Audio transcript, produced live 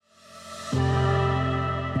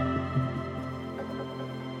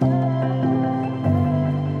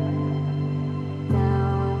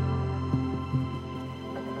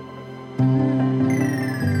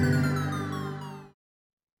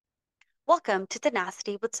Welcome to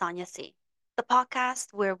Tenacity with Sonia C., the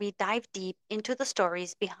podcast where we dive deep into the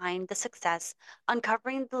stories behind the success,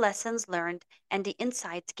 uncovering the lessons learned and the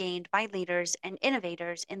insights gained by leaders and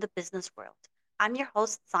innovators in the business world. I'm your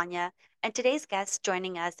host, Sonia, and today's guest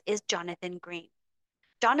joining us is Jonathan Green.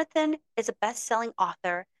 Jonathan is a best selling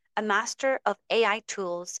author, a master of AI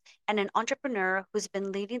tools, and an entrepreneur who's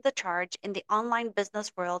been leading the charge in the online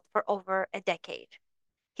business world for over a decade.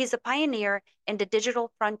 He's a pioneer in the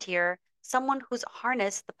digital frontier, someone who's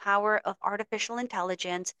harnessed the power of artificial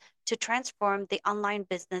intelligence to transform the online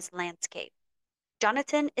business landscape.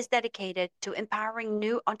 Jonathan is dedicated to empowering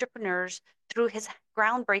new entrepreneurs through his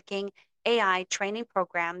groundbreaking AI training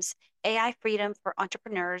programs, AI Freedom for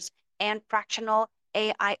Entrepreneurs, and Fractional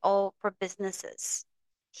AIO for Businesses.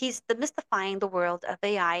 He's demystifying the world of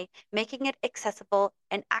AI, making it accessible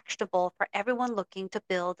and actionable for everyone looking to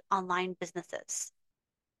build online businesses.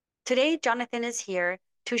 Today, Jonathan is here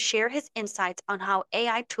to share his insights on how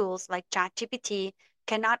AI tools like ChatGPT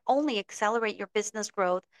can not only accelerate your business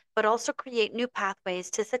growth, but also create new pathways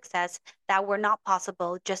to success that were not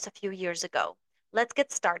possible just a few years ago. Let's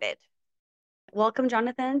get started. Welcome,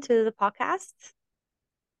 Jonathan, to the podcast.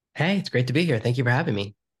 Hey, it's great to be here. Thank you for having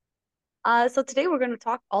me. So today we're going to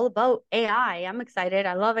talk all about AI. I'm excited.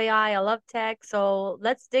 I love AI. I love tech. So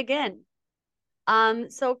let's dig in.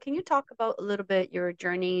 So can you talk about a little bit your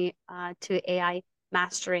journey to AI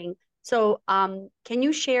mastering? So can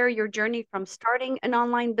you share your journey from starting an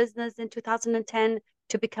online business in 2010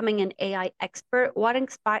 to becoming an AI expert? What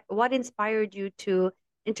inspired you to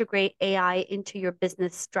integrate AI into your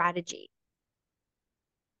business strategy?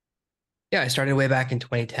 Yeah, I started way back in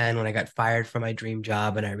 2010 when I got fired from my dream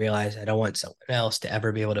job, and I realized I don't want someone else to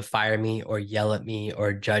ever be able to fire me or yell at me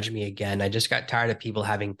or judge me again. I just got tired of people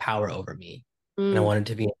having power over me, and I Mm, wanted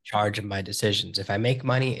to be in charge of my decisions. If I make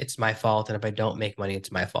money, it's my fault, and if I don't make money,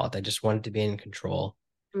 it's my fault. I just wanted to be in control.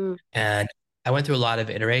 mm, And I went through a lot of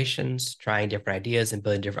iterations, trying different ideas and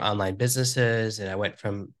building different online businesses. And I went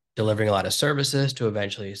from delivering a lot of services to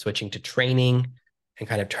eventually switching to training and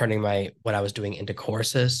kind of turning my what I was doing into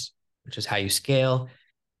courses, which is how you scale.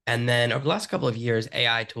 And then over the last couple of years,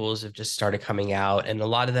 AI tools have just started coming out, and a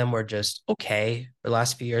lot of them were just okay for the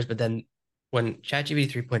last few years. But then when ChatGPT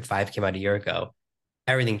 3.5 came out a year ago,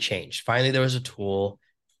 everything changed. Finally, there was a tool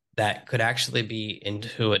that could actually be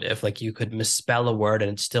intuitive. Like you could misspell a word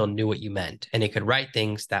and it still knew what you meant. And it could write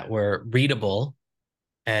things that were readable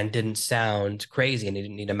and didn't sound crazy and it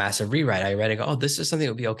didn't need a massive rewrite. I read it, go, oh, this is something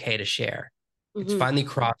that would be okay to share. It's mm-hmm, finally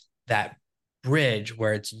crossed that bridge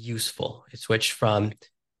where it's useful. It switched from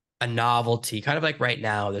a novelty, kind of like right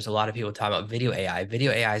now, there's a lot of people talking about video AI.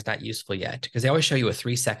 Video AI is not useful yet because they always show you a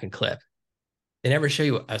 3 second clip. They never show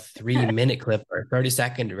you a 3 minute clip or a 30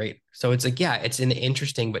 second, right? So it's like, yeah, it's an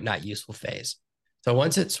interesting but not useful phase. So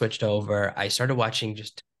once it switched over, I started watching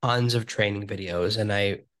just tons of training videos and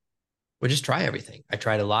I would just try everything. I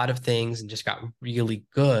tried a lot of things and just got really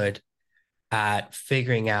good at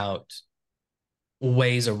figuring out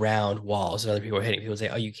ways around walls that other people were hitting. People would say,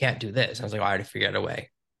 oh, you can't do this. I was like, oh, I already figured out a way.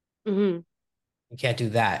 mm-hmm, You can't do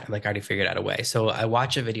that. I'm like, I already figured out a way. So I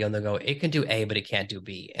watch a video and they'll go, it can do A, but it can't do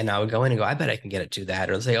B. And I would go in and go, I bet I can get it to that.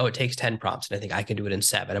 Or they'll say, oh, it takes 10 prompts. And I think I can do it in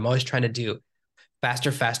seven. I'm always trying to do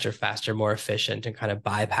faster, faster, faster, more efficient, and kind of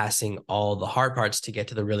bypassing all the hard parts to get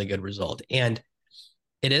to the really good result. And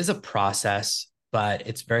it is a process, but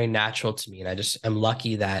it's very natural to me. And I just am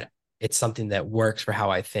lucky that it's something that works for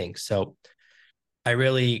how I think. So I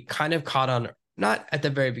really kind of caught on, not at the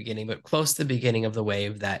very beginning, but close to the beginning of the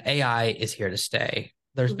wave that AI is here to stay.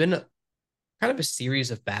 There's mm-hmm, been kind of a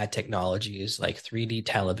series of bad technologies like 3D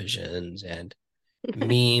televisions and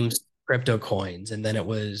memes, crypto coins, and then it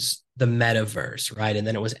was the metaverse, right? And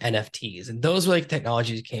then it was NFTs. And those were like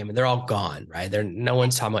technologies came and they're all gone, right? They're no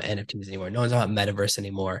one's talking about NFTs anymore. No one's talking about metaverse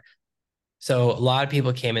anymore. So a lot of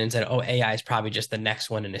people came in and said, oh, AI is probably just the next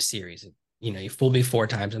one in a series. You know, you fooled me 4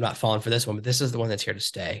 times. I'm not falling for this one, but this is the one that's here to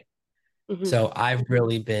stay. mm-hmm. So I've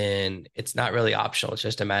really been, it's not really optional. It's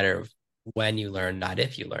just a matter of when you learn, not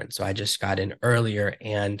if you learn. So I just got in earlier.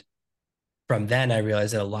 And from then I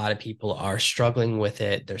realized that a lot of people are struggling with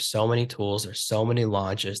it. There's so many tools, there's so many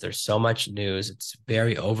launches, there's so much news. It's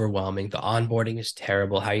very overwhelming. The onboarding is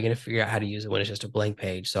terrible. How are you going to figure out how to use it when it's just a blank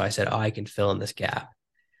page? So I said, oh, I can fill in this gap.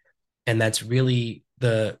 And that's really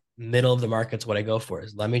the middle of the market's what I go for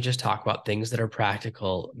is let me just talk about things that are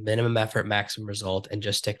practical, minimum effort, maximum result, and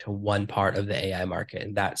just stick to one part of the AI market.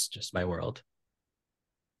 And that's just my world.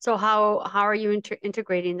 So how are you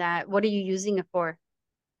integrating that? What are you using it for?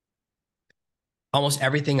 almost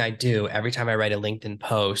everything I do, every time I write a LinkedIn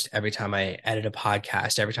post, every time I edit a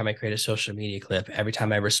podcast, every time I create a social media clip, every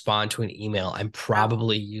time I respond to an email, I'm Wow.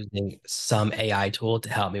 probably using some AI tool to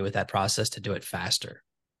help me with that process to do it faster.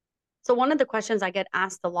 So one of the questions I get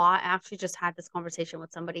asked a lot, I actually just had this conversation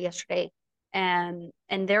with somebody yesterday, and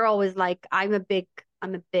they're always like, I'm a big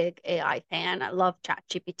AI fan. I love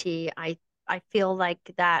ChatGPT. I feel like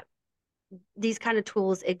that these kind of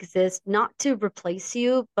tools exist not to replace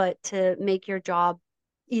you, but to make your job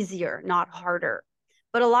easier, not harder.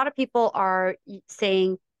 But a lot of people are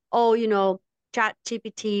saying, oh, Chat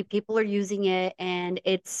GPT, people are using it and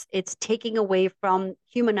it's taking away from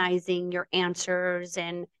humanizing your answers,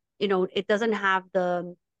 and it doesn't have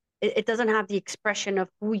it doesn't have the expression of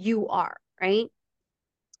who you are, right?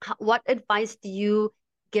 What advice do you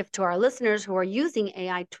give to our listeners who are using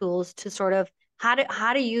AI tools to sort of how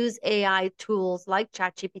to use AI tools like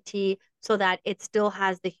ChatGPT so that it still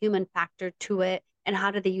has the human factor to it, and how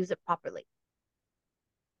do they use it properly?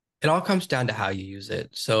 It all comes down to how you use it.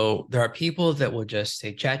 So there are people that will just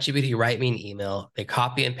say, ChatGPT, write me an email. They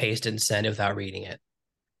copy and paste it and send it without reading it.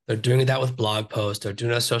 They're doing that with blog posts. They're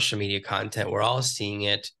doing it with social media content. We're all seeing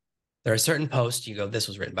it. There are certain posts you go, this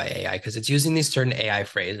was written by AI because it's using these certain AI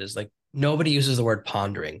phrases. Like nobody uses the word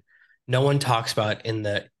pondering. No one talks about in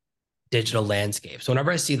the digital landscape. So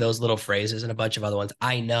whenever I see those little phrases and a bunch of other ones,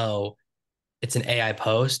 I know it's an AI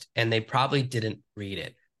post and they probably didn't read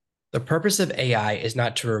it. The purpose of AI is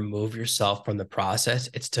not to remove yourself from the process,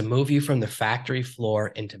 it's to move you from the factory floor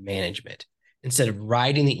into management instead of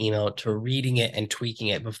writing the email to reading it and tweaking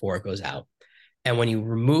it before it goes out. And when you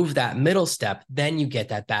remove that middle step, then you get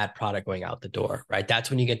that bad product going out the door, right? That's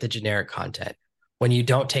when you get the generic content. When you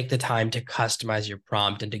don't take the time to customize your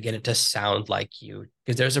prompt and to get it to sound like you,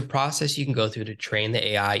 because there's a process you can go through to train the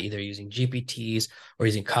AI, either using GPTs or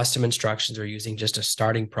using custom instructions or using just a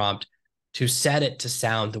starting prompt to set it to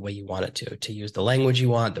sound the way you want it to use the language you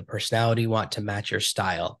want, the personality you want to match your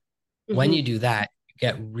style. When Hmm. you do that, you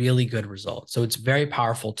get really good results. So it's a very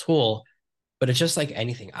powerful tool, but it's just like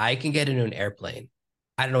anything. I can get into an airplane.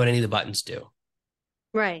 I don't know what any of the buttons do.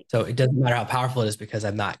 Right. So it doesn't matter how powerful it is because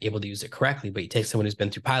I'm not able to use it correctly. But you take someone who's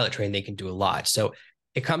been through pilot training, they can do a lot. So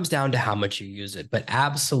it comes down to how much you use it. But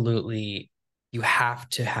absolutely, you have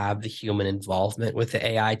to have the human involvement with the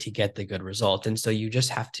AI to get the good result. And so you just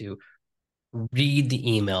have to read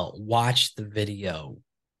the email, watch the video.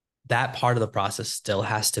 That part of the process still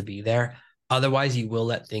has to be there. Otherwise, you will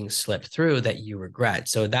let things slip through that you regret.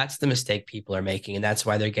 So that's the mistake people are making. And that's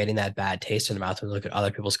why they're getting that bad taste in their mouth when they look at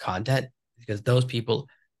other people's content, because those people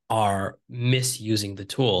are misusing the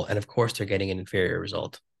tool. And of course, they're getting an inferior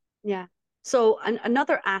result. Yeah. So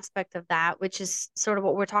another aspect of that, which is sort of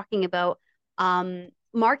what we're talking about,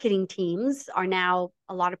 marketing teams are now,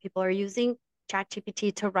 a lot of people are using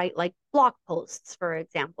ChatGPT to write like blog posts, for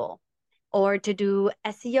example, or to do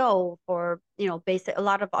SEO for, basic, a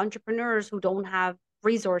lot of entrepreneurs who don't have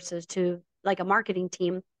resources to like a marketing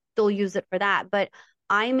team, they'll use it for that. But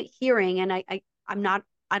I'm hearing, and I'm not,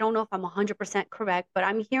 I don't know if I'm 100% correct, but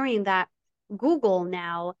I'm hearing that Google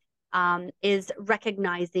now is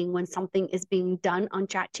recognizing when something is being done on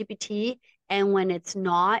ChatGPT and when it's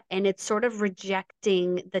not, and it's sort of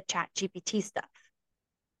rejecting the ChatGPT stuff.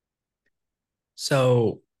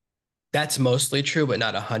 So that's mostly true, but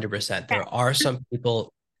not 100%. Okay.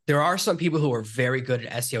 There are some people who are very good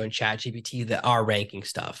at SEO and chat GPT that are ranking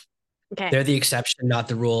stuff. Okay. They're the exception, not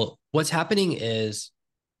the rule. What's happening is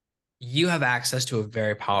you have access to a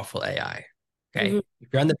very powerful AI. Hmm. Okay. If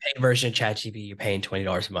you're on the paid version of ChatGPT, you're paying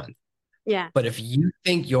 $20 a month. Yeah. But if you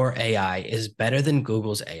think your AI is better than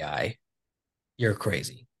Google's AI, you're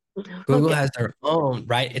crazy. Google Okay. has their own,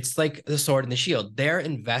 right? It's like the sword and the shield. Their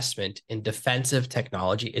investment in defensive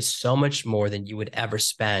technology is so much more than you would ever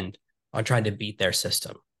spend on trying to beat their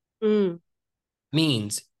system. Mm.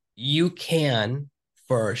 Means you can,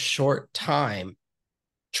 for a short time,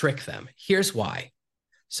 trick them. Here's why.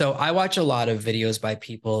 So I watch a lot of videos by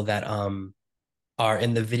people that are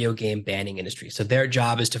in the video game banning industry. So their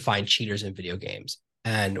job is to find cheaters in video games.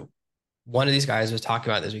 And one of these guys was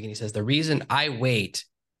talking about this week, and he says the reason I wait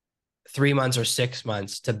 3 months or 6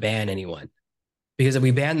 months to ban anyone, because if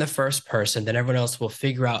we ban the first person, then everyone else will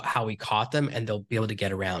figure out how we caught them and they'll be able to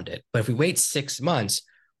get around it. But if we wait 6 months,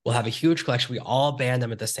 we'll have a huge collection. We all ban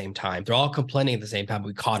them at the same time. They're all complaining at the same time.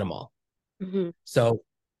 We caught them all. Hmm. So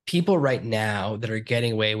people right now that are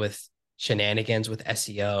getting away with shenanigans with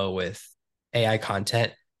SEO, with AI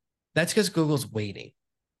content, that's because Google's waiting.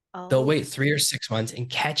 They'll Oh. wait 3 or 6 months and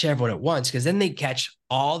catch everyone at once because then they catch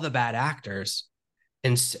all the bad actors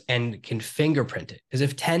and can fingerprint it. Because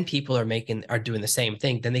if 10 people are doing the same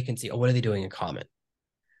thing, then they can see, oh, what are they doing in common?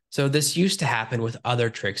 So this used to happen with other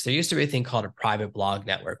tricks. There used to be a thing called a private blog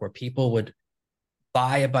network where people would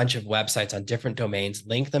buy a bunch of websites on different domains,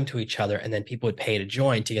 link them to each other, and then people would pay to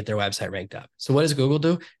join to get their website ranked up. So what does Google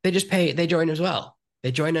do? They just pay, they join as well.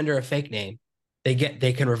 They join under a fake name. They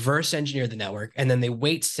can reverse engineer the network and then they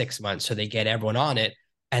wait 6 months so they get everyone on it.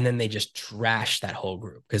 And then they just trash that whole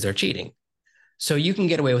group because they're cheating. So you can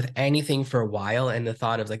get away with anything for a while. And the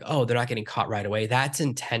thought of like, oh, they're not getting caught right away. That's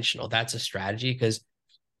intentional. That's a strategy because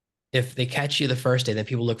if they catch you the first day, then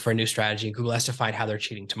people look for a new strategy and Google has to find how they're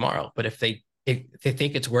cheating tomorrow. But if they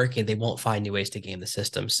think it's working, they won't find new ways to game the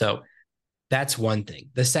system. So that's one thing.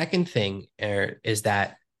 The second thing is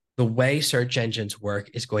that the way search engines work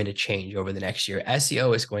is going to change over the next year.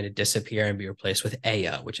 SEO is going to disappear and be replaced with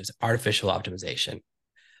AO, which is artificial optimization.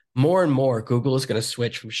 More and more, Google is going to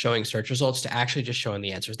switch from showing search results to actually just showing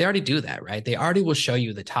the answers. They already do that, right? They already will show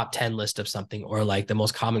you the top 10 list of something or like the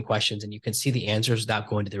most common questions, and you can see the answers without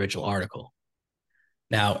going to the original article.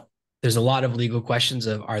 Now, there's a lot of legal questions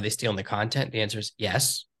of are they stealing the content? The answer is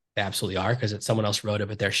yes, they absolutely are because it's someone else wrote it,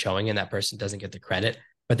 but they're showing and that person doesn't get the credit.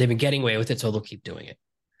 But they've been getting away with it, so they'll keep doing it.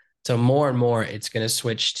 So more and more, it's going to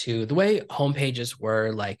switch to the way homepages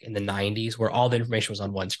were like in the 90s, where all the information was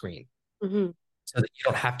on one screen Hmm. so that you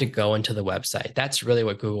don't have to go into the website. That's really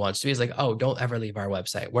what Google wants to be is like, oh, don't ever leave our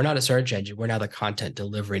website. We're not a search engine. We're now the content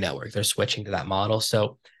delivery network. They're switching to that model.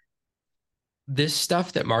 So this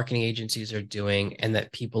stuff that marketing agencies are doing and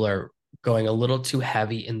that people are going a little too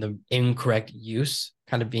heavy in the incorrect use,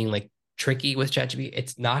 kind of being like tricky with ChatGPT,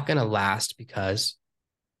 it's not going to last because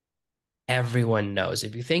everyone knows.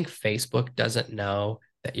 If you think Facebook doesn't know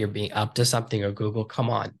that you're being up to something or Google, come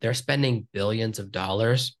on, they're spending billions of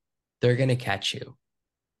dollars. They're going to catch you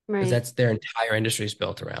because Right. that's their entire industry is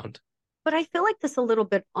built around. But I feel like this is a little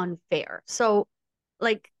bit unfair. So,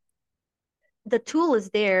 like, the tool is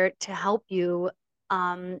there to help you.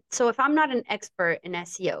 So if I'm not an expert in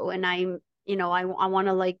SEO and I want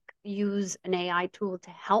to like use an AI tool to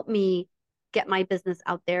help me get my business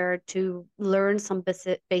out there to learn some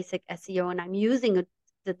basic SEO, and I'm using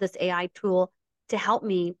this AI tool to help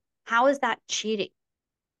me, how is that cheating?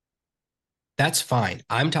 That's fine.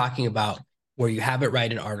 I'm talking about where you have it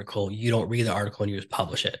write an article, you don't read the article and you just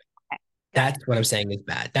publish it. Okay, got it. That's what I'm saying is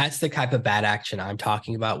bad. That's the type of bad action I'm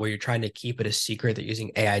talking about where you're trying to keep it a secret that you're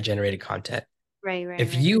using AI generated content. Right, right, If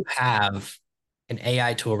right. you have an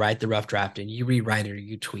AI tool write the rough draft and you rewrite it or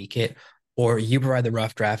you tweak it, or you provide the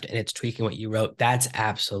rough draft and it's tweaking what you wrote, that's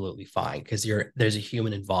absolutely fine because there's a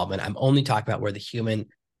human involvement. I'm only talking about where the human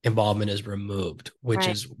involvement is removed, which Right,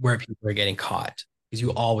 is where people are getting caught because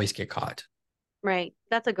you always get caught. right.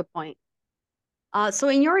 That's a good point. So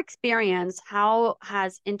in your experience, how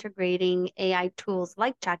has integrating AI tools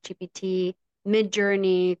like ChatGPT,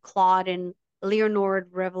 Midjourney, Claude, and Leonard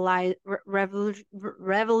revolutionized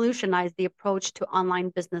the approach to online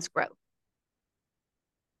business growth?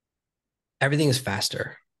 Everything is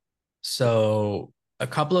faster. So a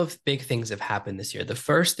couple of big things have happened this year. The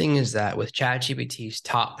first thing is that with ChatGPT's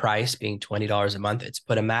top price being $20 a month, it's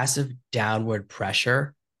put a massive downward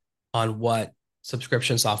pressure on what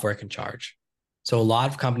subscription software can charge. So a lot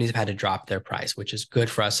of companies have had to drop their price, which is good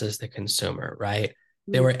for us as the consumer, right?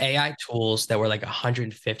 There Mm, were AI tools that were like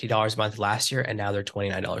 $150 a month last year, and now they're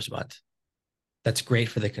 $29 a month. That's great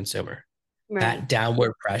for the consumer. right. That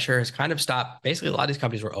downward pressure has kind of stopped. Basically, a lot of these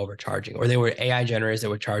companies were overcharging, or they were AI generators that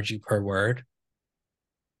would charge you per word.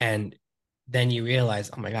 And then you realize,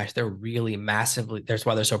 oh my gosh, they're really massively, that's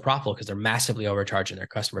why they're so profitable because they're massively overcharging their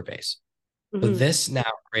customer base. So Hmm. this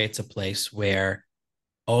now creates a place where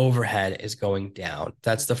overhead is going down.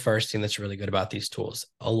 That's the first thing that's really good about these tools.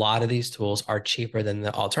 A lot of these tools are cheaper than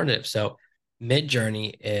the alternative. So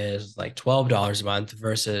Midjourney is like $12 a month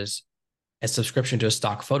versus a subscription to a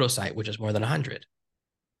stock photo site, which is more than 100.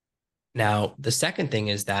 Now, the second thing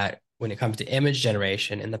is that when it comes to image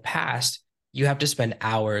generation, in the past, you have to spend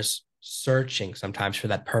hours searching sometimes for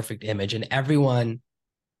that perfect image. And everyone,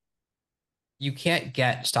 you can't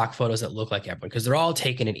get stock photos that look like everyone because they're all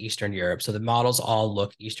taken in Eastern Europe. So the models all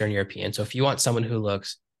look Eastern European. So if you want someone who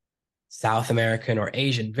looks South American or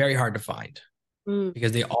Asian, very hard to find Mm,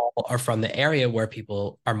 because they all are from the area where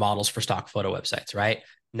people are models for stock photo websites, right?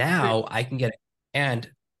 right. Now I can get it. And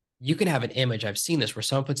you can have an image. I've seen this where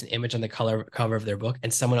someone puts an image on the cover of their book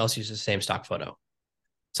and someone else uses the same stock photo.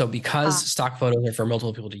 So because Ah, stock photos are for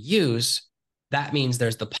multiple people to use, that means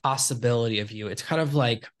there's the possibility of you. It's kind of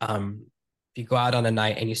like if you go out on a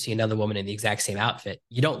night and you see another woman in the exact same outfit,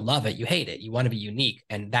 you don't love it, you hate it, you want to be unique,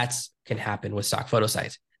 and that's can happen with stock photo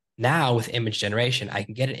sites. Now with image generation, I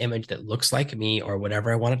can get an image that looks like me or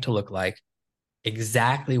whatever I want it to look like,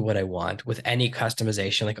 exactly what I want with any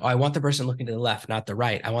customization. Like, oh, I want the person looking to the left, not the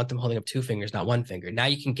right. I want them holding up two fingers, not one finger. Now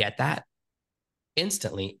you can get that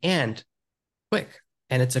instantly and quick.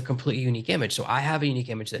 And it's a completely unique image. So I have a unique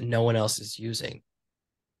image that no one else is using.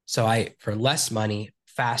 So for less money,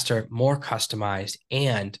 faster, more customized,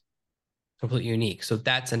 and completely unique. So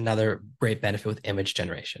that's another great benefit with image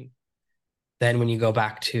generation. Then when you go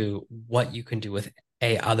back to what you can do with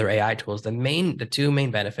other AI tools, the two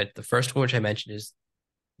main benefits, the first one, which I mentioned, is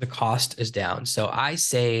the cost is down. So I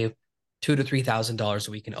save $2,000 to $3,000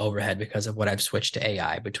 a week in overhead because of what I've switched to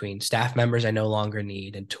AI between staff members I no longer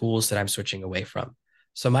need and tools that I'm switching away from.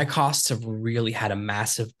 So my costs have really had a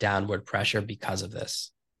massive downward pressure because of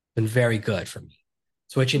this. It's been very good for me.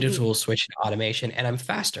 Switching to Hmm. tools, switching to automation, and I'm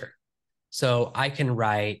faster. So I can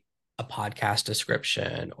write a podcast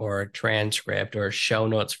description or a transcript or show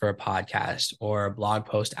notes for a podcast or a blog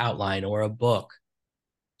post outline or a book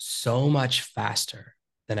so much faster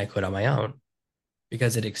than I could on my own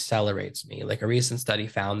because it accelerates me. Like a recent study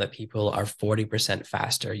found that people are 40%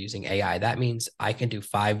 faster using AI. That means I can do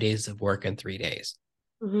 5 days of work in 3 days.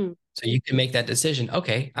 Hmm. So you can make that decision.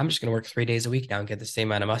 Okay, I'm just going to work 3 days a week now and get the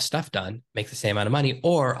same amount of stuff done, make the same amount of money,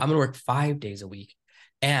 or I'm going to work 5 days a week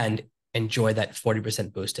and enjoy that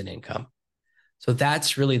 40% boost in income. So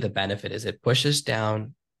that's really the benefit is it pushes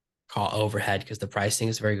down call overhead because the pricing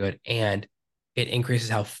is very good and it increases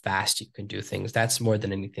how fast you can do things. That's more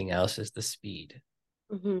than anything else is the speed.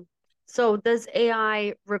 Hmm. So does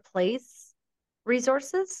AI replace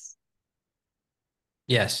resources?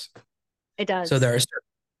 Yes. It So does. there are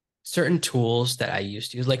certain tools that I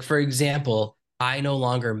used to use. Like, for example, I no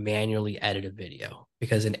longer manually edit a video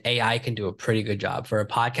because an AI can do a pretty good job. For a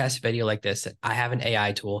podcast video like this, I have an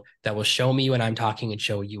AI tool that will show me when I'm talking and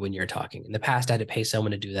show you when you're talking. In the past, I had to pay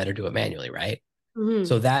someone to do that or do it manually, right? Hmm.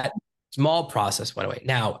 So that small process went away.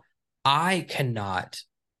 Now, I cannot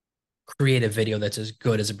create a video that's as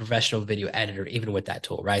good as a professional video editor, even with that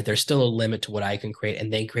tool, right? There's still a limit to what I can create,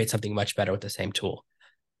 and they create something much better with the same tool.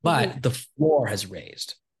 Hmm. But the floor has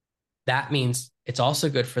raised. That means it's also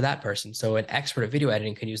good for that person. So an expert at video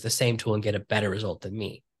editing can use the same tool and get a better result than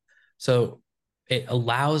me. So it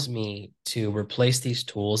allows me to replace these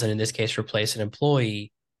tools, and in this case, replace an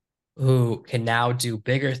employee who can now do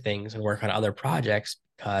bigger things and work on other projects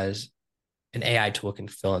because an AI tool can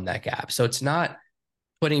fill in that gap. So it's not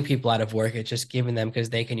putting people out of work. It's just giving them because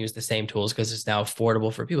they can use the same tools because it's now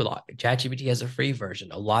affordable for people. ChatGPT has a free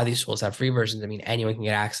version. A lot of these tools have free versions. I mean, anyone can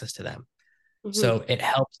get access to them. Hmm. So it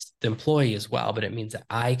helps the employee as well, but it means that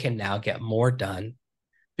I can now get more done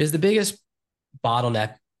because the biggest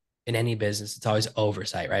bottleneck in any business, it's always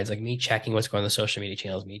oversight, right? It's like me checking what's going on the social media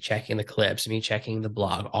channels, me checking the clips, me checking the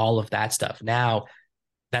blog, all of that stuff. Now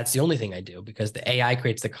that's the only thing I do because the AI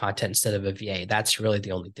creates the content instead of a VA. That's really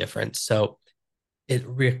the only difference. So it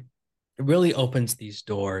really opens these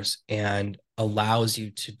doors and allows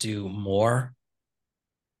you to do more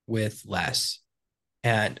with less.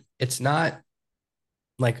 And it's not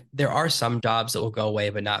like there are some jobs that will go away,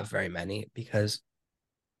 but not very many because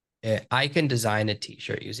I can design a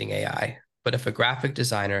t-shirt using AI. But if a graphic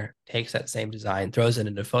designer takes that same design, throws it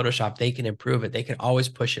into Photoshop, they can improve it. They can always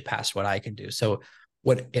push it past what I can do. So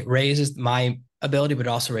what it raises my ability, but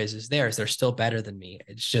also raises theirs. They're still better than me.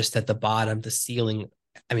 It's just at the bottom, the ceiling,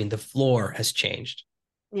 I mean, the floor has changed.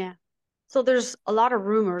 Yeah. So there's a lot of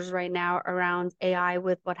rumors right now around AI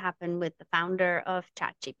with what happened with the founder of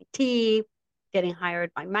ChatGPT getting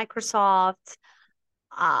hired by Microsoft.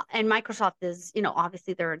 And Microsoft is,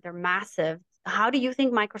 obviously they're massive. How do you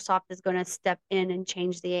think Microsoft is going to step in and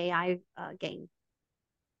change the AI game?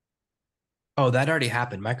 Oh, that already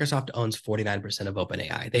happened. Microsoft owns 49% of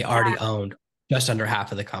OpenAI. They Yeah, already owned just under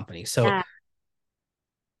half of the company. So yeah.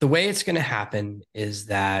 the way it's going to happen is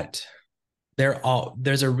that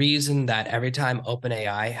there's a reason that every time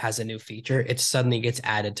OpenAI has a new feature, it suddenly gets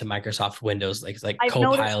added to Microsoft Windows, like I've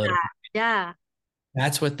noticed Copilot. that. Yeah.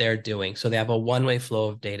 That's what they're doing. So they have a one-way flow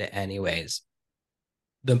of data anyways.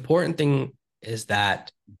 The important thing is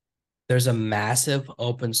that there's a massive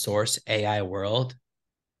open source AI world.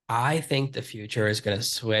 I think the future is going to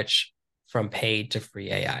switch from paid to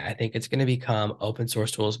free AI. I think it's going to become open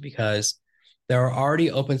source tools because there are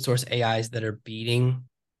already open source AIs that are beating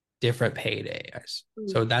different paid AIs. Mm.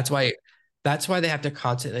 So that's why they have to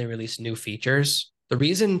constantly release new features. The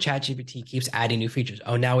reason ChatGPT keeps adding new features,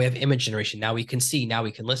 oh, now we have image generation, now we can see, now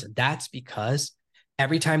we can listen. That's because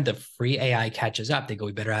every time the free AI catches up, they go,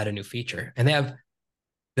 we better add a new feature. And they have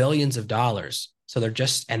billions of dollars. So they're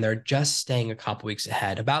just staying a couple weeks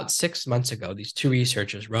ahead. About 6 months ago, these two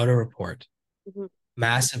researchers wrote a report, Mhm.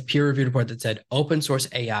 massive peer reviewed report that said open source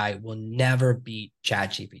AI will never beat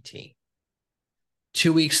ChatGPT.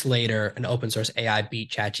 2 weeks later, an open source AI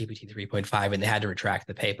beat ChatGPT 3.5 and they had to retract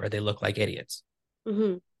the paper. They look like idiots.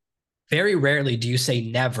 Hmm. Very rarely do you say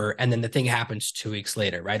never and then the thing happens 2 weeks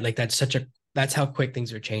later, right? Like that's how quick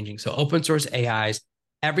things are changing. So open source AIs,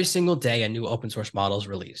 every single day a new open source model is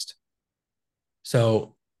released.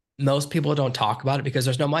 So most people don't talk about it because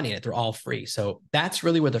there's no money in it. They're all free. So that's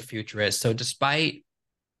really where the future is. So despite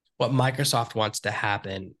what Microsoft wants to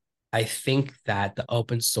happen, I think that the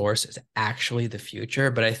open source is actually the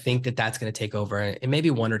future, but I think that that's going to take over in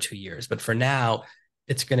maybe 1 or 2 years. But for now,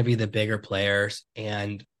 it's going to be the bigger players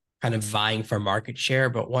and kind of vying for market share.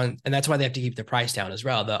 And that's why they have to keep the price down as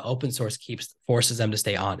well. The open source forces them to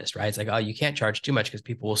stay honest, right? It's like, oh, you can't charge too much because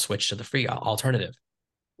people will switch to the free alternative.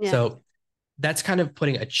 Yes. So that's kind of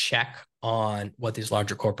putting a check on what these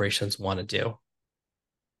larger corporations want to do.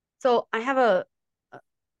 So I have a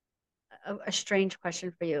strange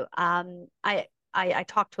question for you. I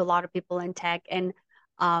talk to a lot of people in tech, and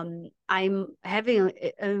I'm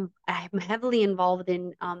heavily involved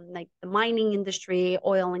in like the mining industry,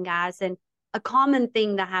 oil and gas, and a common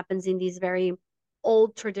thing that happens in these very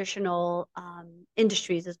old traditional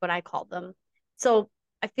industries is what I call them. So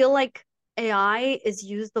I feel like AI is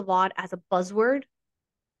used a lot as a buzzword,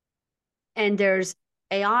 and there's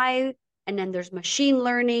AI, and then there's machine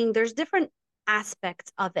learning. There's different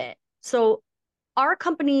aspects of it. So are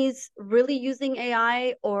companies really using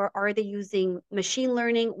AI or are they using machine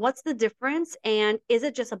learning? What's the difference? And is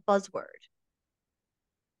it just a buzzword?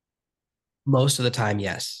 Most of the time,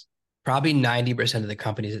 yes. Probably 90% of the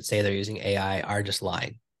companies that say they're using AI are just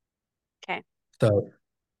lying. Okay. So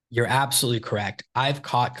you're absolutely correct. I've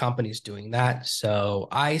caught companies doing that. So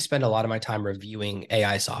I spend a lot of my time reviewing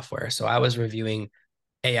AI software. So I was reviewing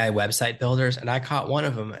AI website builders and I caught one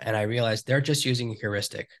of them and I realized they're just using a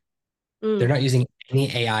heuristic. They're Mm, not using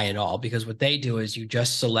any AI at all because what they do is you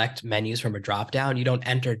just select menus from a drop down. You don't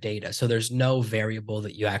enter data. So there's no variable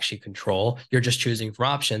that you actually control. You're just choosing from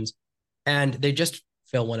options and they just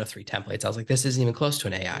fill one of three templates. I was like, this isn't even close to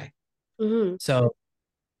an AI. mm-hmm. So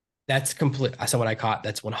that's complete. Someone I caught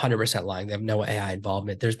that's 100% lying. They have no AI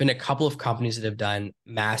involvement. There's been a couple of companies that have done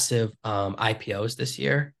massive IPOs this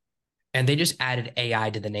year, and they just added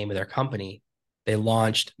AI to the name of their company. They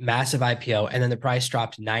launched massive IPO, and then the price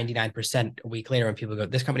dropped 99% a week later. And people go,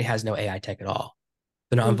 "This company has no AI tech at all.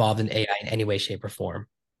 They're not Mm. involved in AI in any way, shape, or form."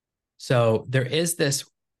 So there is this.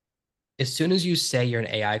 As soon as you say you're an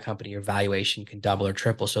AI company, your valuation can double or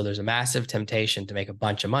triple. So there's a massive temptation to make a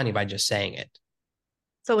bunch of money by just saying it.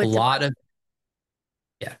 So A it's a lot buzz. of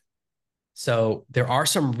yeah, so there are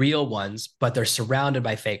some real ones, but they're surrounded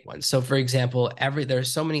by fake ones. So for example,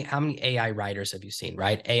 there's so many, how many AI writers have you seen,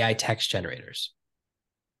 right? AI text generators.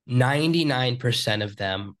 99% of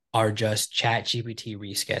them are just chat GPT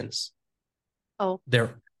reskins. Oh,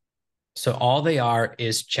 They're so all they are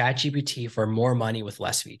is chat GPT for more money with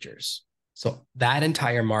less features. So that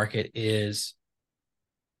entire market is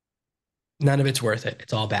none of it's worth it.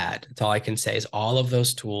 It's all bad. It's all I can say is all of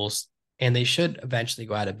those tools, and they should eventually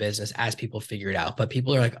go out of business as people figure it out. But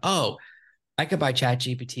people are like, oh, I could buy Chat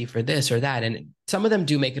GPT for this or that. And some of them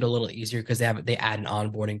do make it a little easier because they add an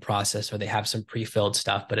onboarding process or they have some pre-filled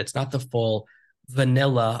stuff, but it's not the full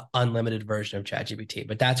vanilla unlimited version of Chat GPT.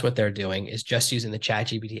 But that's what they're doing is just using the Chat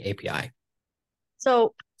GPT API.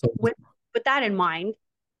 so So with with that in mind,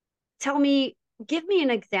 tell me, give me an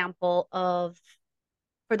example of,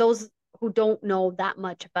 for those who don't know that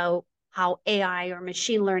much about how AI or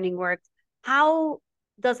machine learning works, how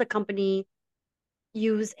does a company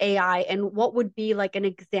use AI and what would be like an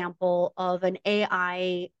example of an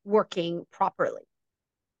AI working properly?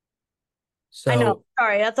 I know, so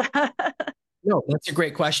sorry, that's no, that's a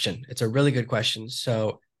great question. It's a really good question.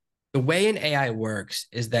 So the way an AI works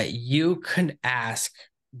is that you can ask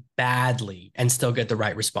badly and still get the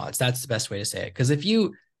right response. That's the best way to say it. Because if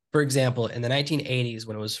you, for example, in the 1980s,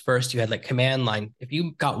 when it was first, you had like command line. If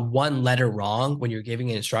you got one letter wrong when you're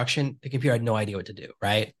giving an instruction, the computer had no idea what to do,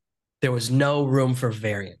 right? There was no room for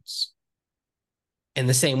variance. In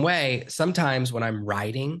the same way, sometimes when I'm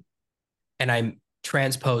writing and I'm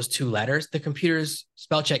transpose two letters, the computer's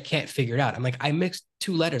spell check can't figure it out. I'm like, I mixed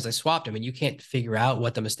two letters, I swapped them, and you can't figure out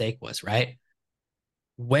what the mistake was, right?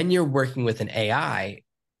 When you're working with an AI,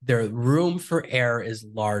 the room for error is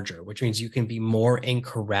larger, which means you can be more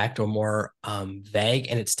incorrect or more vague,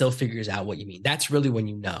 and it still figures out what you mean. That's really when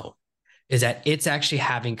you know is that it's actually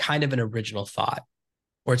having kind of an original thought,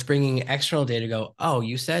 or it's bringing external data to go, oh,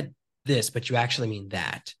 you said this, but you actually mean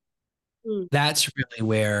that. Mm. That's really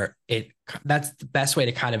where that's the best way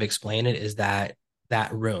to kind of explain it is that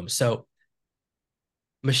room. So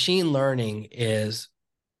machine learning is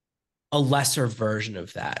a lesser version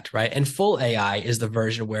of that, right? And full AI is the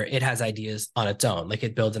version where it has ideas on its own, like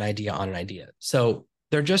it builds an idea on an idea. So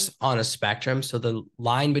they're just on a spectrum. So the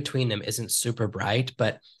line between them isn't super bright,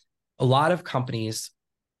 but a lot of companies,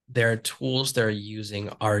 their tools they're using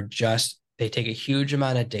are just they take a huge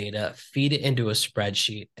amount of data, feed it into a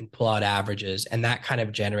spreadsheet, and pull out averages. And that kind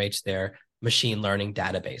of generates their machine learning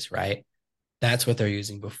database, right? That's what they're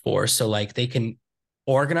using before. So, like, they can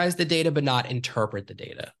organize the data, but not interpret the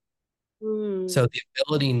data. Mm, So, the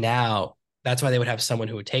ability now, that's why they would have someone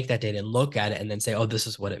who would take that data and look at it and then say, oh, this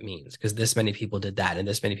is what it means because this many people did that and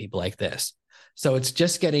this many people like this. So, it's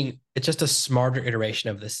just a smarter iteration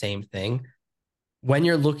of the same thing when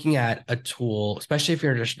you're looking at a tool, especially if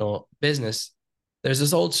you're a traditional business, there's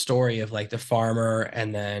this old story of like the farmer,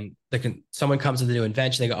 and then someone comes with a new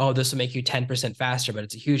invention. They go, "Oh, this will make you 10% faster," but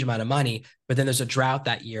it's a huge amount of money. But then there's a drought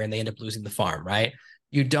that year, and they end up losing the farm. Right?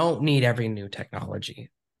 You don't need every new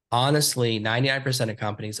technology. Honestly, 99% of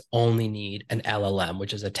companies only need an LLM,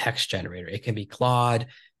 which is a text generator. It can be Claude,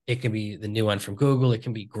 it can be the new one from Google, it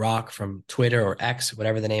can be Grok from Twitter or X,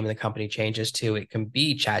 whatever the name of the company changes to. It can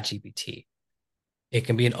be ChatGPT, it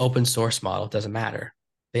can be an open source model. It doesn't matter.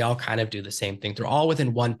 They all kind of do the same thing. They're all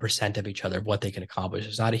within 1% of each other of what they can accomplish.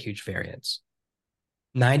 There's not a huge variance.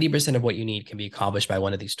 90% of what you need can be accomplished by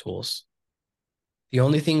one of these tools. The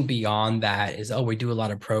only thing beyond that is, oh, we do a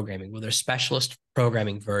lot of programming. Well, there's specialist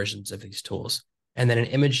programming versions of these tools. And then an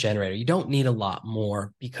image generator. You don't need a lot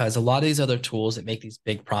more because a lot of these other tools that make these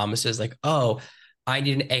big promises, like, oh, I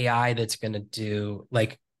need an AI that's going to do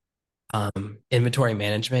like inventory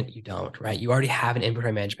management, you don't, right? You already have an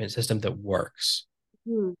inventory management system that works.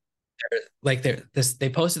 mm, They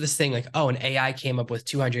posted this thing like, oh, an AI came up with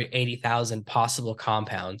 280,000 possible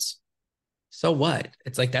compounds. So what?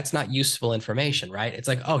 It's like that's not useful information, right? It's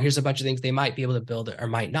like, oh, here's a bunch of things they might be able to build or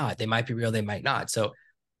might not. They might be real, they might not. So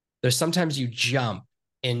there's sometimes you jump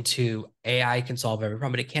into AI can solve every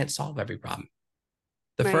problem, but it can't solve every problem.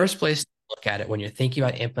 The right. first place to look at it when you're thinking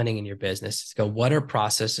about implementing in your business is go, what are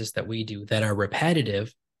processes that we do that are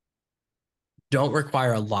repetitive, don't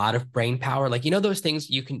require a lot of brain power? Like, you know, those things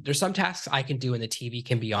you can, there's some tasks I can do and the TV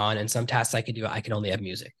can be on, and some tasks I can do, I can only have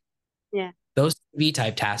music. Yeah. Those TV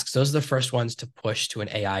type tasks, those are the first ones to push to an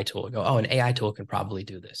AI tool. Go, oh, an AI tool can probably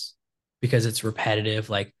do this because it's repetitive,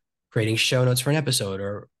 like creating show notes for an episode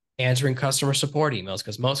or answering customer support emails,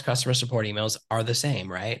 because most customer support emails are the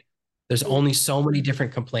same, right? There's Mm, only so many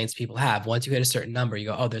different complaints people have. Once you hit a certain number, you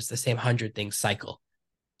go, oh, there's the same 100 things cycle.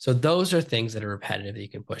 So those are things that are repetitive that you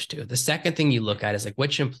can push to. The second thing you look at is like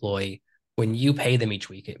which employee, when you pay them each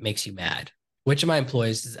week, it makes you mad. Which of my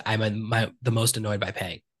employees the most annoyed by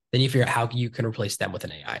paying? Then you figure out how you can replace them with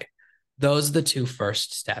an AI. Those are the two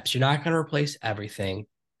first steps. You're not going to replace everything.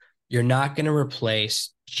 You're not going to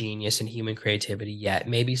replace genius and human creativity yet.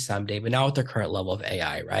 Maybe someday, but not with the current level of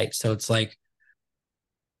AI, right? So it's like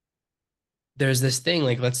there's this thing,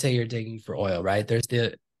 like let's say you're digging for oil, right? There's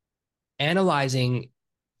the analyzing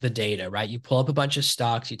the data, right? You pull up a bunch of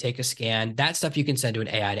stocks, you take a scan, that stuff you can send to an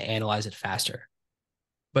AI to analyze it faster.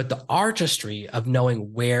 But the artistry of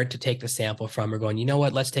knowing where to take the sample from or going, you know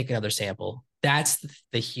what, let's take another sample. That's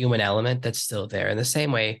the human element that's still there. In the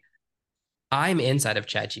same way, I'm inside of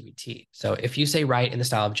ChatGPT. So if you say write in the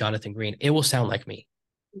style of Jonathan Green, it will sound like me.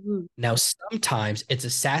 mhm. Now, sometimes it's a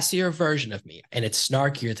sassier version of me and it's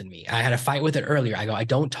snarkier than me. I had a fight with it earlier. I go, I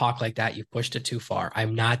don't talk like that. You've pushed it too far.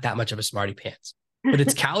 I'm not that much of a smarty pants, but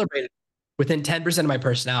it's calibrated within 10% of my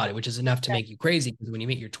personality, which is enough to Yeah, make you crazy because when you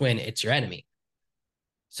meet your twin, it's your enemy.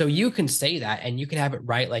 So you can say that and you can have it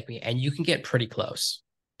right like me and you can get pretty close.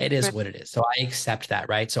 It is right. what it is. So I accept that,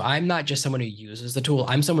 right? So I'm not just someone who uses the tool.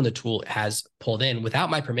 I'm someone the tool has pulled in without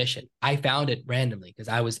my permission. I found it randomly because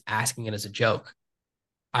I was asking it as a joke.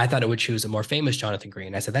 I thought it would choose a more famous Jonathan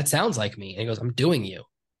Green. I said, that sounds like me. And he goes, I'm doing you.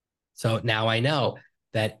 So now I know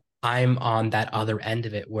that I'm on that other end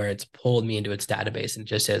of it where it's pulled me into its database and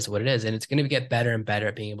just says what it is. And it's going to get better and better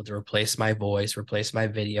at being able to replace my voice, replace my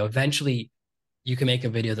video. Eventually, you can make a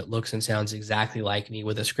video that looks and sounds exactly like me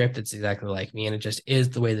with a script that's exactly like me. And it just is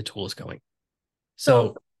the way the tool is going.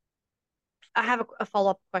 So So I have a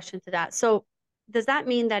follow-up question to that. So does that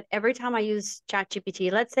mean that every time I use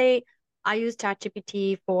ChatGPT, let's say I use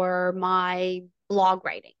ChatGPT for my blog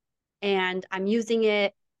writing and I'm using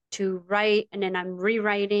it to write and then I'm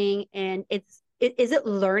rewriting and is it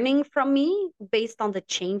learning from me based on the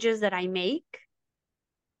changes that I make?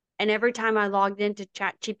 And every time I logged into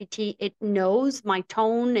ChatGPT, it knows my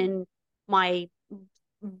tone and my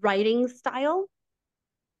writing style.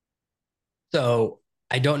 so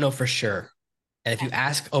I don't know for sure. And if you Okay.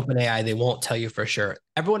 ask OpenAI, they won't tell you for sure.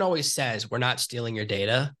 Everyone always says we're not stealing your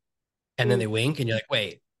data. And then Mm, they wink and you're like,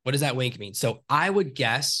 wait. What does that wink mean? So I would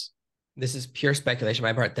guess, this is pure speculation on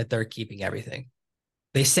my part, that they're keeping everything.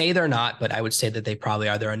 They say they're not, but I would say that they probably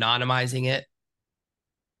are. They're anonymizing it,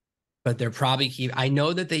 but they're probably keep. I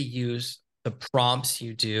know that they use the prompts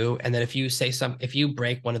you do, and then if you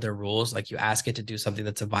break one of their rules, like you ask it to do something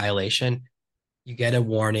that's a violation, you get a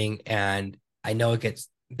warning, and I know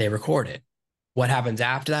they record it. What happens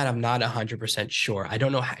after that, I'm not 100% sure. I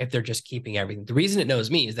don't know if they're just keeping everything. The reason it knows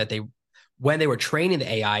me is that when they were training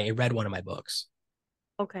the AI, it read one of my books.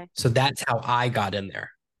 Okay. So that's how I got in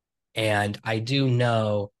there. And I do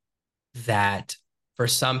know that for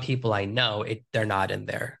some people I know they're not in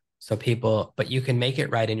there. So but you can make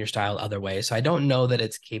it right in your style other ways. So I don't know that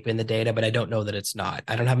it's keeping the data, but I don't know that it's not.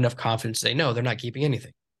 I don't have enough confidence to say, no, they're not keeping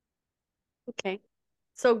anything. Okay.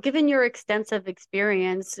 So, given your extensive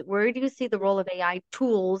experience, where do you see the role of AI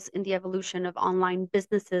tools in the evolution of online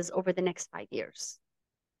businesses over the next 5 years?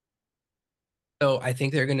 So I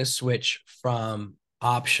think they're going to switch from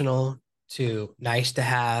optional to nice to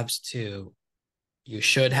haves to you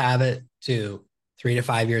should have it to 3 to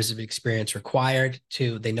 5 years of experience required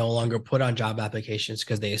to they no longer put on job applications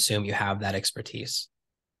because they assume you have that expertise.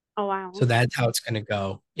 Oh, wow. So Okay. that's how it's going to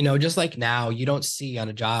go. Just like now, you don't see on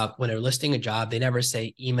a job when they're listing a job, they never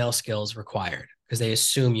say email skills required because they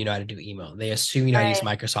assume you know how to do email. They assume you know how to use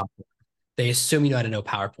Right. Microsoft. They assume you know how to know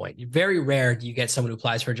PowerPoint. Very rare do you get someone who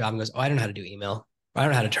applies for a job and goes, "Oh, I don't know how to do email. Or I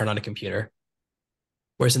don't know how to turn on a computer."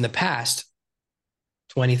 Whereas in the past,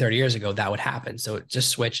 20, 30 years ago, that would happen. So it just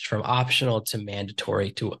switched from optional to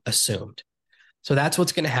mandatory to assumed. So that's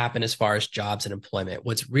what's going to happen as far as jobs and employment.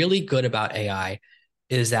 What's really good about AI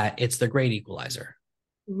is that it's the great equalizer.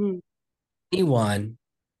 Mhm. Anyone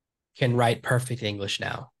can write perfect English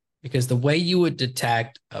now because the way you would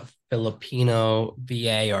detect a Filipino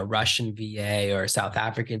VA or Russian VA or South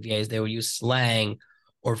African VAs, they would use slang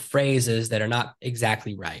or phrases that are not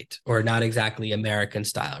exactly right or not exactly American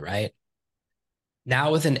style, right?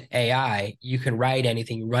 Now with an AI, you can write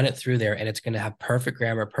anything, run it through there, and it's going to have perfect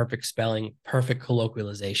grammar, perfect spelling, perfect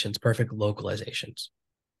colloquializations, perfect localizations.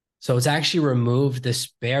 So it's actually removed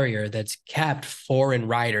this barrier that's kept foreign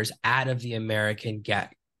writers out of the American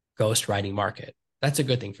get ghostwriting market. That's a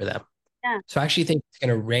good thing for them. Yeah. So I actually think it's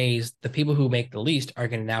going to raise the people who make the least are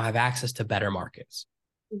going to now have access to better markets.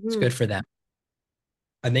 It's Hmm. good for them.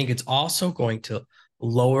 I think it's also going to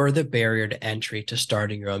lower the barrier to entry to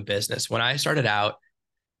starting your own business. When I started out,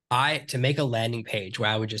 to make a landing page where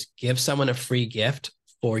I would just give someone a free gift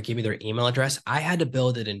for give me their email address, I had to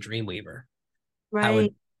build it in Dreamweaver. I Right.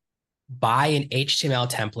 would buy an HTML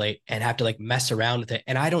template and have to like mess around with it.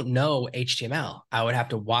 And I don't know HTML. I would have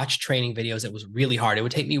to watch training videos. It was really hard. It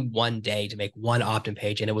would take me one day to make one opt-in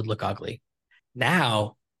page and it would look ugly.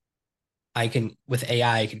 Now with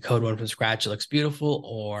AI, I can code one from scratch. It looks beautiful,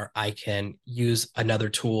 or I can use another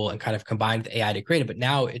tool and kind of combine with AI to create it. But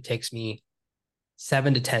now it takes me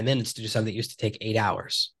 7 to 10 minutes to do something that used to take 8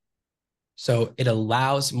 hours. So it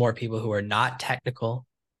allows more people who are not technical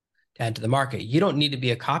to enter the market. You don't need to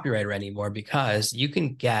be a copywriter anymore because you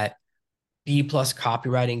can get B plus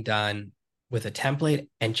copywriting done with a template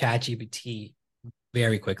and ChatGPT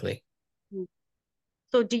very quickly. Mhm.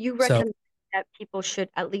 So, do you So recommend that people should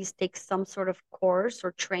at least take some sort of course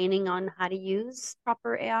or training on how to use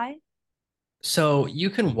proper AI? so you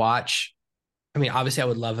can watch. I mean, obviously, I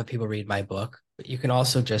would love if people read my book, but you can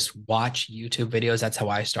also just watch YouTube videos. That's how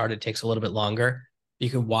I started. It takes a little bit longer. You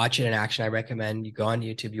can watch it in action. I recommend you go on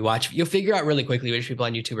YouTube, you'll figure out really quickly which people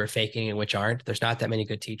on YouTube are faking and which aren't. There's not that many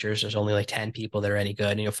good teachers. There's only like 10 people that are any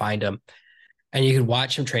good, and you'll find them. And you can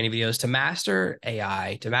watch some training videos to master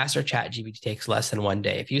AI, to master ChatGPT takes less than one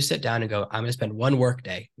day. If you sit down and go, I'm going to spend one work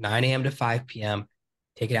day, 9 a.m. to 5 p.m.,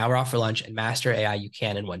 take an hour off for lunch and master AI, you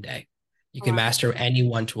can in one day. You Oh, can wow. master any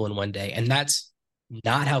one tool in one day. And that's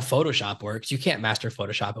not how Photoshop works. You can't master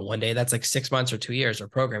Photoshop in one day. That's like 6 months or 2 years of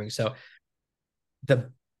programming. So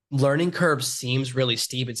the learning curve seems really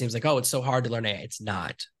steep. It seems like, oh, it's so hard to learn AI. It's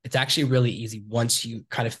not. It's actually really easy once you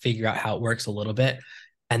kind of figure out how it works a little bit,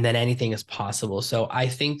 and then anything is possible. So I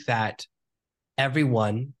think that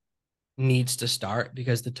everyone needs to start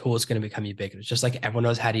because the tool is going to become ubiquitous. Just like everyone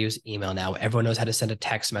knows how to use email now, everyone knows how to send a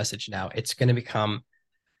text message now. It's going to become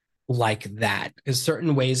like that because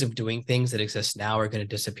certain ways of doing things that exist now are going to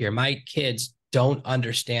disappear. My kids don't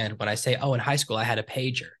understand when I say, oh, in high school, I had a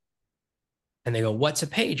pager. And they go, what's a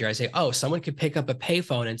pager? I say, oh, someone could pick up a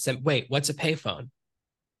payphone and say, wait, what's a payphone?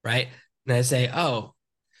 Right. And I say, oh,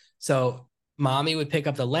 so mommy would pick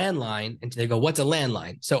up the landline and they go, "What's a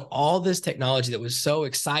landline?" So all this technology that was so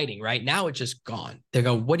exciting, right now it's just gone. They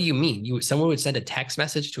go, "What do you mean? Someone would send a text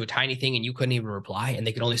message to a tiny thing and you couldn't even reply, and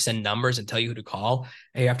they could only send numbers and tell you who to call,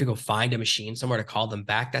 and you have to go find a machine somewhere to call them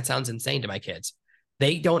back." That sounds insane to my kids.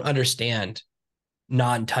 They don't understand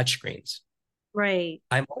non-touch screens. Right.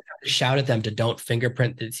 I'm going to shout at them to don't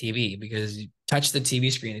fingerprint the TV because you touch the TV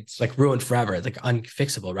screen, it's like ruined forever. It's like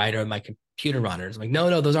unfixable, right? Or my computer monitors. I'm like, no,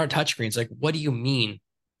 no, those aren't touch screens. Like, what do you mean?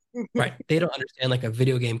 Right? They don't understand like a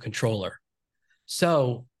video game controller.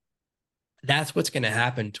 So that's what's going to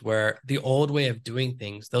happen to where the old way of doing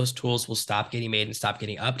things, those tools will stop getting made and stop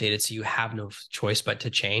getting updated. So you have no choice but to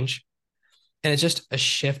change. And it's just a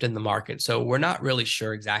shift in the market. So we're not really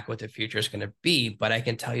sure exactly what the future is going to be, but I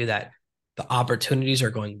can tell you that the opportunities are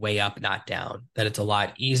going way up, not down, that it's a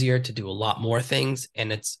lot easier to do a lot more things.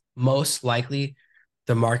 And it's most likely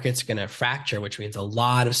the market's going to fracture, which means a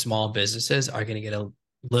lot of small businesses are going to get a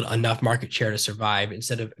little enough market share to survive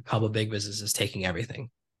instead of a couple of big businesses taking everything.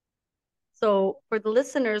 So, for the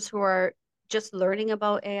listeners who are just learning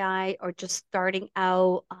about AI or just starting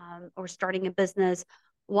out or starting a business,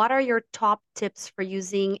 what are your top tips for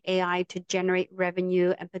using AI to generate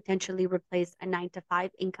revenue and potentially replace a 9 to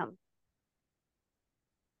 5 income?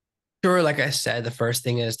 Sure, like I said, the first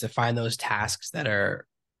thing is to find those tasks that are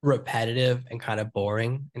repetitive and kind of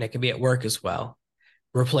boring, and it can be at work as well.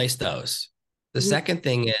 Replace those. The Mhm. second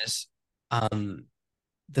thing is um,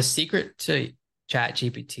 the secret to Chat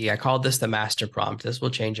GPT. I call this the master prompt. This will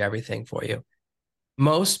change everything for you.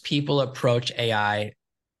 Most people approach AI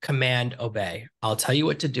command obey. I'll tell you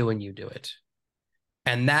what to do and you do it.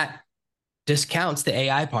 And that discounts the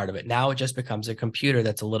AI part of it. Now it just becomes a computer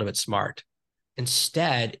that's a little bit smart.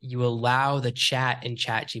 Instead, you allow the chat in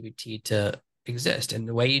Chat GPT to exist. And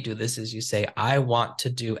the way you do this is you say, I want to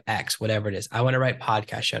do X, whatever it is. I want to write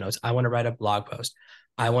podcast show notes. I want to write a blog post.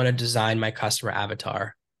 I want to design my customer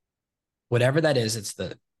avatar. Whatever that is,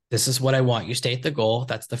 this is what I want. You state the goal.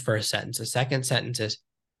 That's the first sentence. The second sentence is,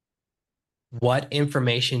 what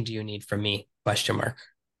information do you need from me? Question mark.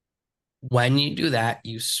 When you do that,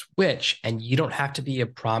 you switch and you don't have to be a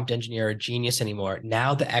prompt engineer or genius anymore.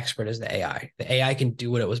 Now the expert is the AI. The AI can do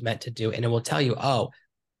what it was meant to do, and it will tell you, oh,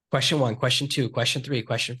 question one, question two, question three,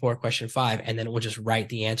 question four, question five, and then it will just write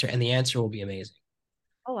the answer, and the answer will be amazing.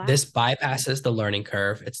 Oh, wow. This bypasses the learning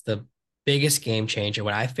curve. It's the biggest game changer.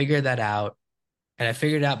 When I figured that out, and I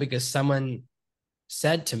figured it out because someone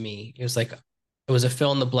said to me, it was like, it was a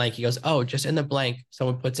fill in the blank. He goes, oh, just in the blank,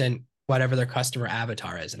 someone puts in whatever their customer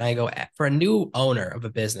avatar is. And I go, for a new owner of a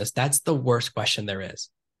business, that's the worst question there is.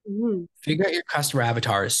 Mhm. Figure out your customer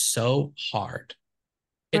avatar is so hard.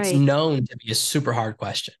 It's Right. known to be a super hard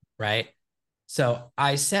question, right? So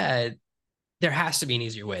I said, there has to be an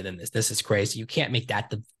easier way than this. This is crazy. You can't make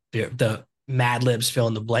that the Mad Libs fill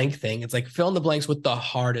in the blank thing. It's like fill in the blanks with the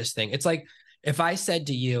hardest thing. It's like if I said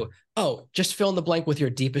to you, "Oh, just fill in the blank with your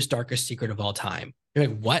deepest, darkest secret of all time." You're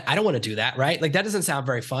like, "What? I don't want to do that." Right? Like that doesn't sound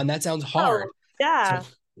very fun. That sounds hard. Oh, So, yeah.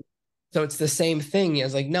 so it's the same thing. I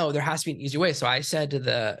was like, "No, there has to be an easier way." So I said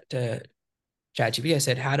to ChatGPT, I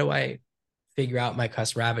said, "How do I figure out my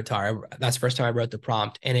customer avatar?" That's the first time I wrote the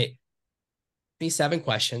prompt, and it me 7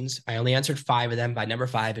 questions. I only answered 5 of them. By number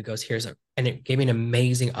 5, it goes, here's a, and it gave me an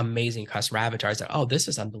amazing, amazing customer avatar. I said, oh, this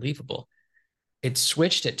is unbelievable. It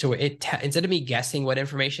switched it to instead of me guessing what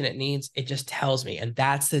information it needs, it just tells me. And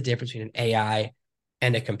that's the difference between an AI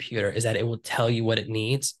and a computer is that it will tell you what it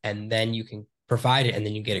needs and then you can provide it and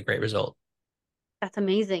then you get a great result. That's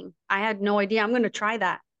amazing. I had no idea. I'm going to try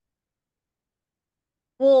that.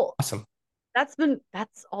 Well, Awesome. that's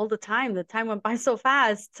all the time. The time went by so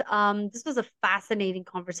fast. This was a fascinating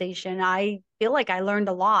conversation. I feel like I learned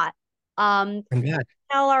a lot. Um, I'm glad.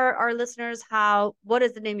 tell our listeners what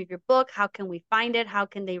is the name of your book? How can we find it? How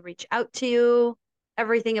can they reach out to you?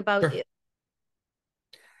 Everything about Sure. you.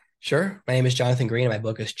 Sure. My name is Jonathan Green, and my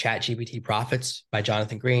book is ChatGPT Profits by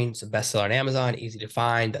Jonathan Green. It's a bestseller on Amazon, easy to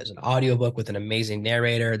find. There's an audiobook with an amazing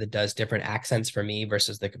narrator that does different accents for me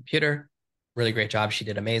versus the computer. Really great job. She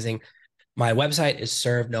did amazing. My website is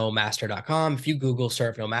servenomaster.com. If you Google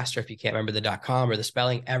serve no master, if you can't remember the .com or the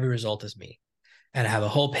spelling, every result is me. And I have a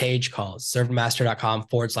whole page called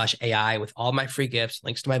servenomaster.com/AI with all my free gifts,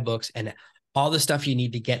 links to my books, and all the stuff you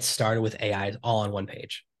need to get started with AI is all on one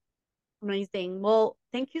page. Amazing. Well,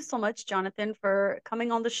 thank you so much, Jonathan, for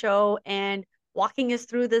coming on the show and walking us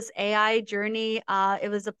through this AI journey. It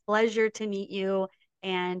was a pleasure to meet you,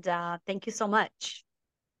 and thank you so much.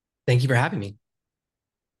 Thank you for having me.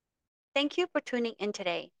 Thank you for tuning in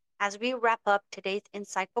today as we wrap up today's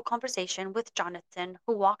insightful conversation with Jonathan,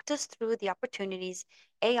 who walked us through the opportunities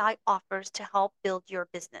AI offers to help build your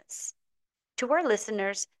business. To our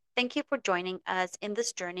listeners, thank you for joining us in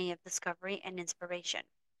this journey of discovery and inspiration.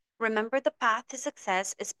 Remember, the path to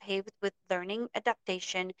success is paved with learning,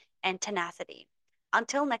 adaptation, and tenacity.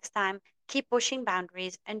 Until next time, keep pushing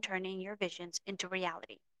boundaries and turning your visions into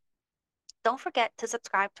reality. Don't forget to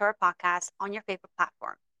subscribe to our podcast on your favorite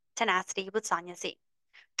platform, Tenacity with Sonia C.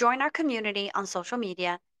 Join our community on social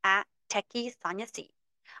media at Techie Sonia C.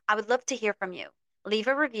 I would love to hear from you. Leave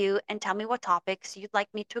a review and tell me what topics you'd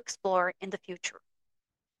like me to explore in the future.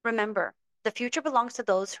 Remember, the future belongs to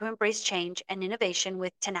those who embrace change and innovation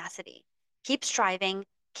with tenacity. Keep striving,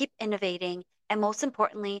 keep innovating, and most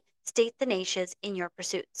importantly, stay tenacious in your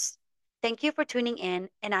pursuits. Thank you for tuning in,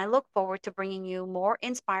 and I look forward to bringing you more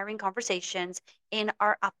inspiring conversations in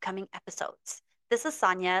our upcoming episodes. This is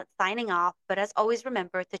Sonia signing off, but as always,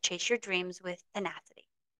 remember to chase your dreams with tenacity.